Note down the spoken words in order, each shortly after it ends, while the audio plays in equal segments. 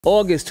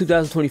August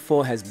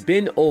 2024 has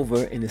been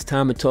over, and it's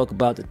time to talk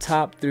about the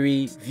top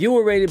 3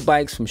 viewer-rated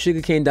bikes from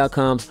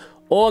sugarcane.com's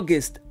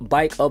August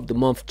Bike of the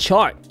Month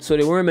chart. So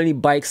there weren't many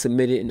bikes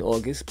submitted in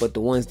August, but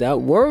the ones that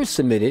were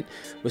submitted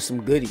were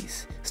some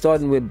goodies.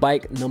 Starting with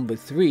bike number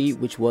 3,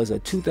 which was a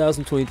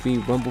 2023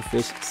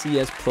 Rumblefish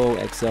CS Pro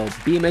XL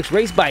BMX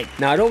race bike.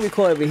 Now, I don't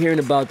recall ever hearing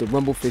about the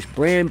Rumblefish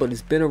brand, but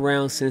it's been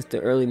around since the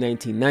early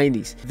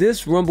 1990s.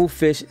 This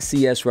Rumblefish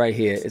CS right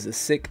here is a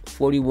sick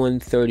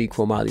 4130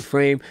 chromoly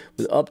frame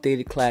with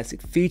updated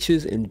classic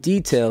features and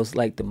details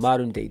like the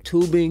modern day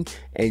tubing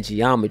and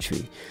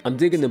geometry. I'm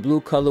digging the blue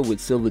color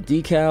with silver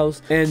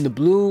decals, and the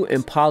blue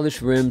and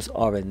polished rims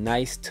are a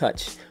nice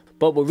touch.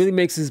 But what really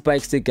makes this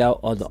bike stick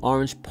out are the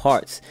orange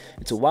parts.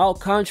 It's a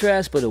wild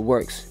contrast, but it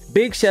works.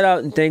 Big shout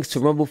out and thanks to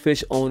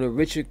Rumblefish owner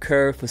Richard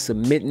Kerr for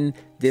submitting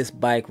this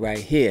bike right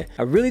here.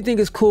 I really think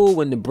it's cool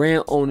when the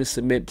brand owners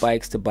submit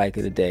bikes to Bike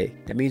of the Day.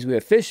 That means we're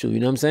official, you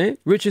know what I'm saying?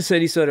 Richard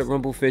said he started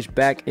Rumblefish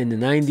back in the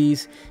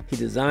 90s. He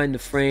designed the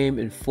frame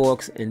and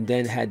forks and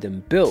then had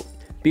them built.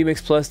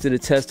 BMX Plus did a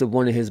test of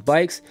one of his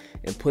bikes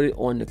and put it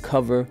on the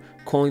cover,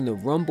 calling the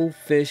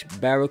Rumblefish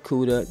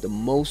Barracuda the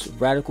most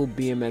radical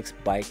BMX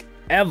bike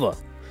ever.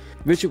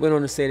 Richard went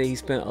on to say that he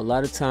spent a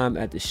lot of time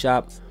at the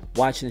shop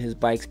watching his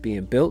bikes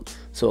being built.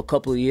 So a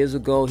couple of years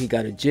ago, he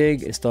got a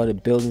jig and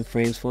started building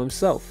frames for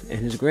himself and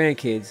his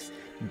grandkids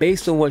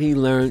based on what he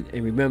learned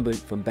and remembered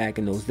from back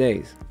in those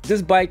days.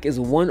 This bike is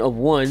a one of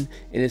one,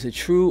 and it's a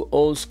true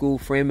old school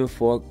frame and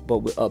fork, but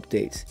with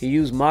updates. He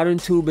used modern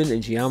tubing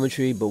and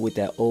geometry, but with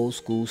that old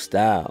school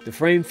style. The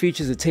frame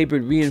features a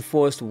tapered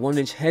reinforced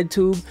 1-inch head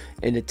tube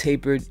and a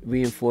tapered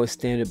reinforced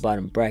standard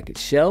bottom bracket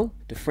shell.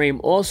 The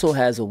frame also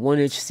has a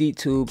 1-inch seat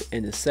tube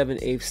and a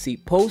 7/8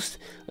 seat post,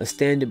 a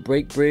standard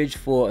brake bridge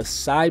for a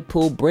side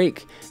pull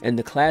brake, and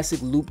the classic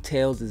loop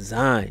tail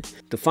design.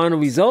 The final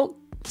result?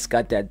 It's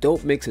got that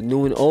dope mix of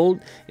new and old,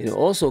 and it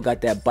also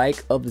got that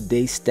Bike of the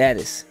Day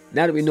status.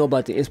 Now that we know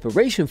about the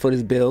inspiration for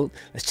this build,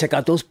 let's check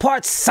out those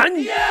parts,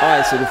 son! Yeah!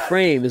 Alright, so the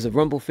frame is a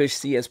Rumblefish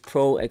CS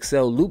Pro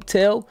XL loop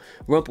tail,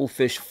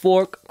 Rumblefish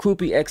fork,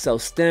 Kruppy XL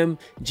stem,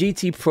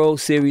 GT Pro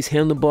series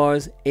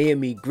handlebars,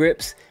 AME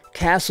grips,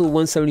 Castle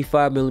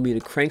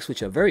 175mm cranks,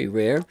 which are very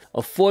rare,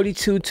 a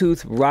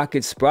 42-tooth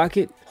rocket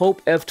sprocket,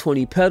 Hope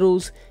F20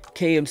 pedals,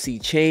 KMC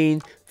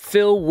chain,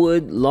 Phil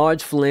Wood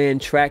large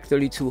flange track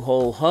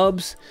 32-hole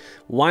hubs,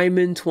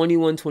 Wyman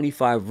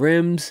 2125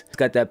 rims. It's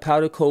got that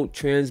powder coat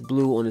trans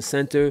blue on the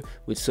center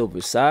with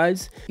silver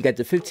sides. You got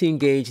the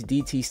 15-gauge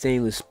DT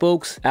stainless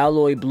spokes,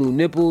 alloy blue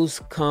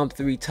nipples, Comp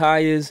 3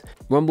 tires,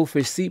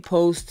 Rumblefish seat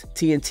post,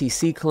 TNT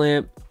seat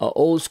clamp, a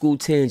old school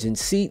tangent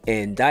seat,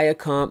 and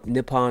Diacomp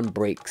Nippon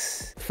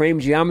brakes. Frame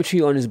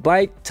geometry on his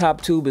bike: top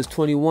tube is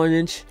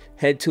 21-inch,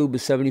 head tube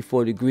is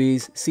 74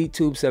 degrees, seat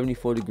tube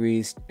 74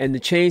 degrees, and the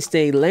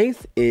chainstay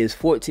length is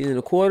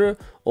 14.25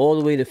 all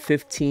the way to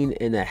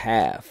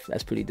 15.5.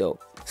 That's pretty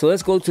dope. So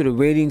let's go to the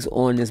ratings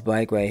on this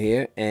bike right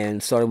here,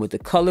 and starting with the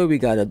color, we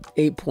got a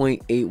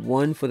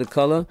 8.81 for the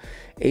color,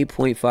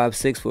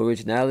 8.56 for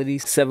originality,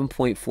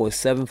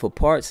 7.47 for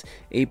parts,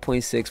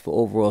 8.6 for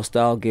overall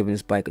style, giving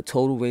this bike a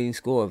total rating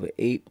score of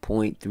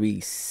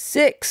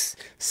 8.36.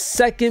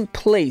 Second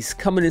place,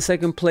 coming in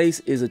second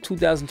place is a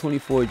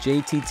 2024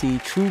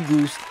 JTT True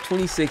Goose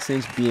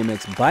 26-inch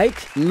BMX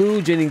bike.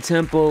 Lou Jennings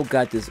Tempo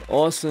got this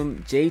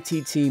awesome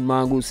JTT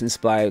Mongoose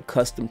inspired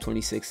custom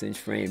 26-inch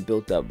frame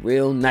built up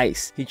real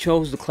nice. He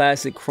chose the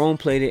classic chrome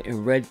plated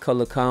and red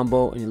color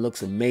combo, and it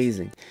looks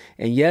amazing.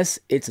 And yes,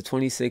 it's a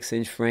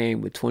 26-inch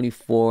frame with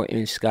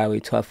 24-inch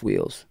Skyway Tough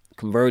wheels.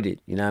 Converted,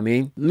 you know what I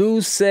mean?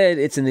 Lou said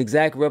it's an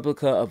exact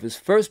replica of his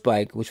first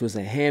bike, which was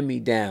a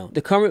hand-me-down.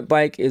 The current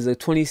bike is a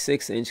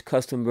 26-inch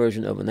custom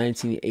version of a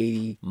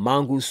 1980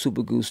 Mongoose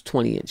Super Goose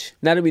 20-inch.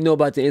 Now that we know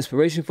about the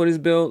inspiration for this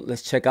build,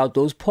 let's check out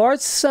those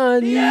parts,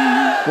 son!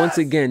 Yeah! Once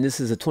again, this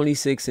is a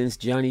 26-inch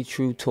Johnny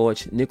True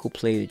Torch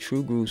nickel-plated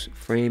True Goose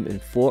frame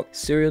and fork,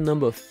 serial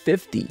number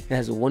 50. It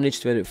has a 1-inch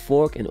threaded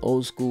fork and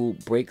old school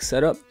brake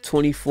setup,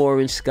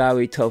 24-inch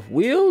Skyway Tough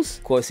wheels.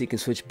 Of course, he can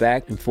switch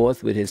back and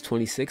forth with his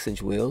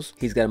 26-inch wheels.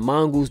 He's got a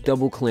Mongoose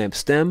double clamp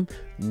stem,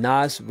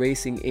 NOS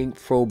Racing Inc.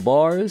 Pro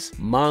bars,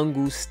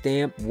 Mongoose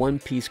stamp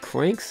one-piece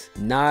cranks,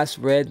 NOS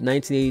Red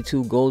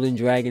 1982 Golden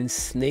Dragon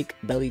snake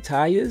belly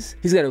tires.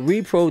 He's got a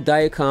Repro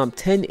Diacom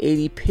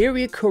 1080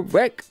 period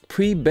correct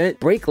pre-bent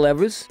brake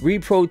levers,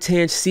 Repro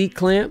Tanch seat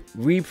clamp,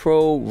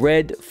 Repro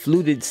Red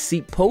fluted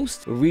seat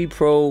post,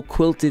 Repro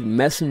quilted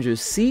messenger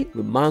seat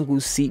with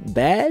Mongoose seat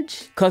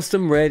badge,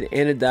 custom red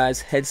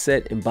anodized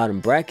headset and bottom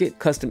bracket,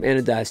 custom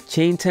anodized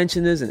chain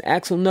tensioners and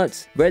axle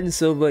nuts, red and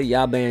silver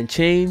Yaban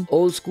chain,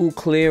 old school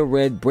clear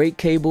red brake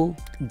cable,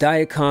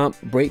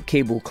 Diacomp brake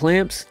cable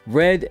clamps,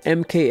 red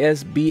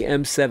MKS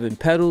BM7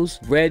 pedals,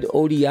 red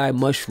ODI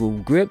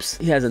mushroom grips.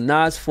 He has a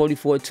NOS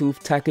 44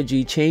 tooth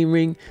Takagi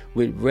chainring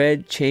with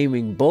red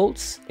chainring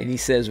bolts, and he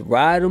says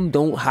ride them,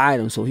 don't hide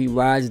them. So he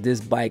rides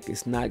this bike.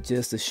 It's not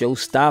just a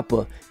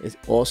showstopper, it's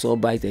also a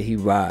bike that he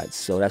rides.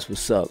 So that's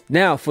what's up.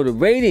 Now for the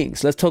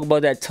ratings, let's talk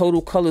about that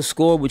total color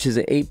score, which is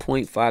an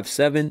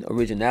 8.57,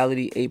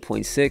 originality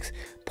 8.6,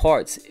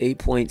 parts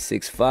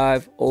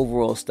 8.65,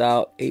 overall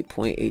style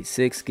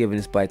 8.86, giving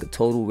this bike a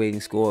total rating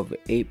score of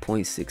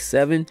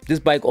 8.67. This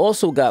bike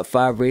also got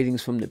 5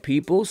 ratings from the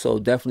people, so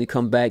definitely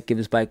come back, give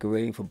this bike a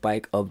rating for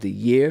bike of the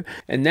year.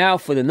 And now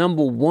for the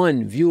number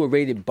 1 viewer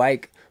rated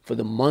bike for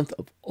the month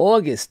of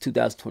August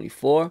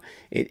 2024,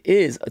 it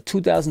is a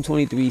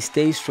 2023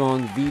 Stay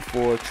Strong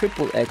V4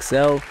 Triple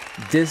XL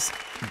Disc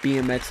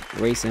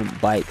BMX racing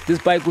bike.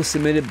 This bike was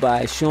submitted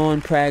by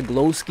Sean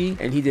Praglowski,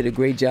 and he did a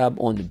great job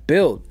on the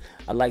build.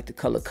 I like the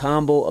color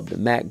combo of the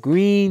matte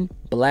green,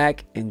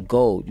 black, and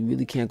gold. You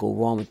really can't go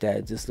wrong with that.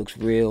 It just looks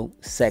real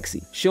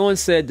sexy. Sean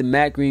said the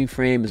matte green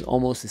frame is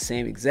almost the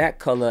same exact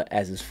color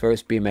as his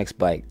first BMX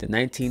bike, the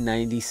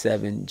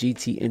 1997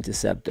 GT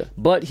Interceptor.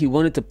 But he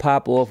wanted to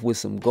pop off with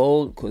some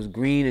gold because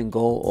green and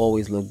gold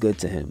always look good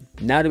to him.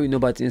 Now that we know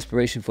about the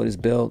inspiration for this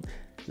build,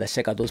 let's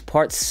check out those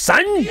parts,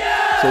 son!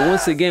 Yeah! So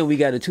once again, we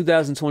got a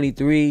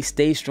 2023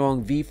 Stay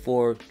Strong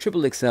V4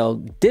 Triple XL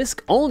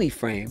disc only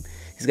frame.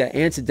 He's got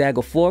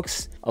anti-dagger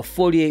forks, a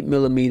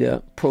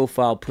 48mm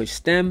profile push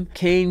stem,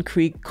 Cayne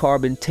Creek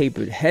carbon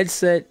tapered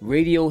headset,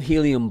 radial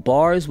helium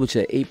bars, which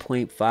are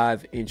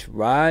 8.5-inch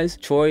rise,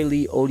 Troy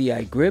Lee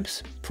ODI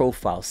grips,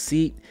 profile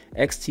seat,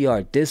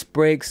 XTR disc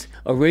brakes,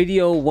 a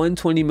radial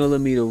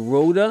 120mm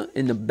rotor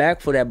in the back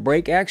for that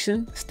brake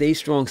action, Stay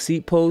Strong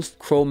seat post,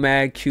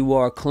 Chromag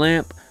QR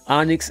clamp,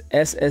 Onyx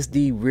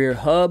SSD rear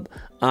hub,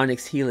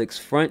 Onyx Helix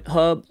front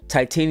hub,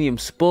 titanium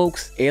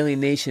spokes,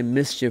 Alienation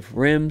Mischief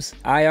rims,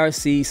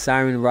 IRC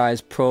Siren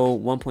Rise Pro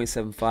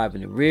 1.75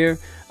 in the rear,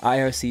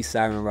 IRC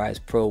Siren Rise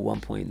Pro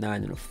 1.9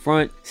 in the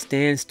front,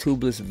 Stans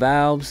tubeless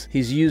valves.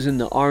 He's using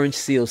the orange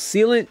seal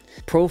sealant,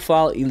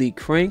 profile elite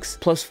cranks,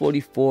 plus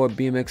 44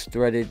 BMX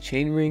threaded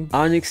chainring,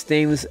 Onyx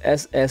stainless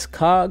SS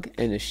cog,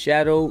 and a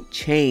shadow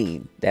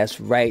chain. That's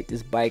right,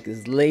 this bike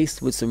is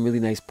laced with some really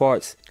nice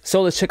parts.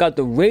 So let's check out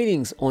the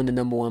ratings on the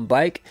number 1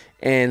 bike,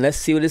 and let's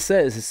see what it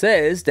says. It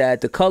says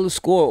that the color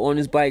score on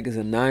this bike is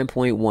a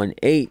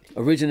 9.18,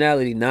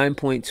 originality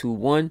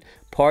 9.21,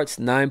 parts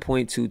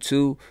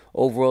 9.22,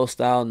 overall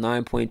style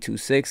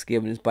 9.26,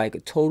 giving this bike a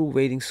total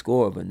rating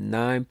score of a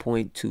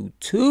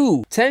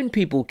 9.22. 10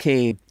 people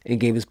came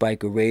and gave this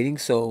bike a rating,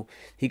 so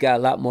he got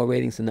a lot more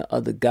ratings than the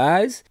other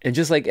guys. And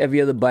just like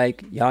every other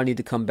bike, y'all need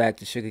to come back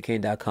to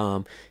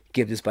sugarcane.com,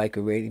 give this bike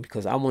a rating,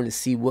 because I want to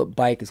see what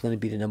bike is going to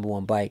be the number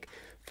 1 bike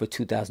for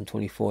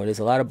 2024. There's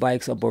a lot of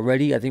bikes up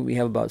already. I think we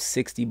have about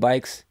 60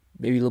 bikes,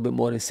 maybe a little bit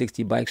more than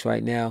 60 bikes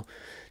right now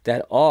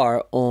that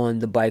are on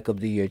the bike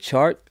of the year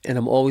chart, and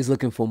I'm always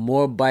looking for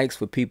more bikes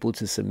for people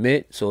to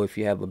submit. So if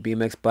you have a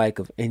BMX bike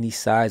of any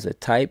size or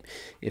type,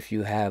 if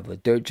you have a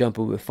dirt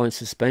jumper with front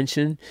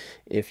suspension,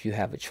 if you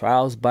have a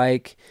trials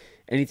bike,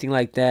 anything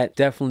like that,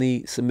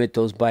 definitely submit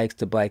those bikes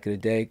to Bike of the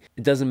Day.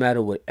 It doesn't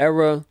matter what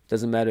era,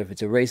 doesn't matter if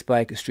it's a race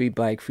bike, a street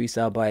bike,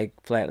 freestyle bike,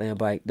 flatland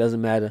bike,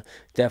 doesn't matter.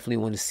 Definitely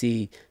want to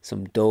see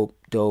some dope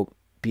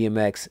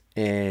BMX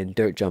and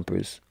dirt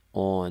jumpers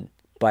on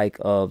Bike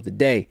of the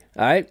Day.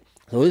 All right.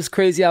 So this is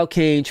Crazy Out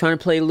Cayne, trying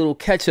to play a little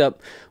catch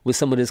up with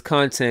some of this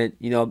content.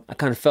 You know, I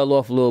kind of fell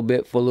off a little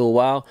bit for a little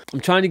while. I'm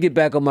trying to get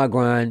back on my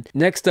grind.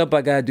 Next up,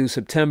 I got to do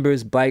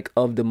September's Bike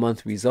of the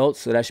Month results.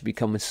 So that should be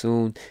coming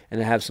soon.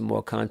 And I have some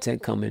more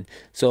content coming.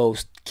 So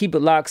keep it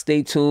locked,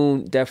 stay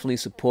tuned, definitely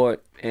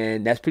support.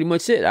 And that's pretty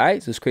much it, all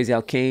right? So it's Crazy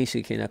Out Cayne,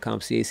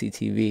 sugarcane.com,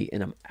 CACTV,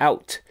 and I'm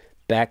out.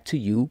 Back to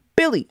you,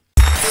 Billy.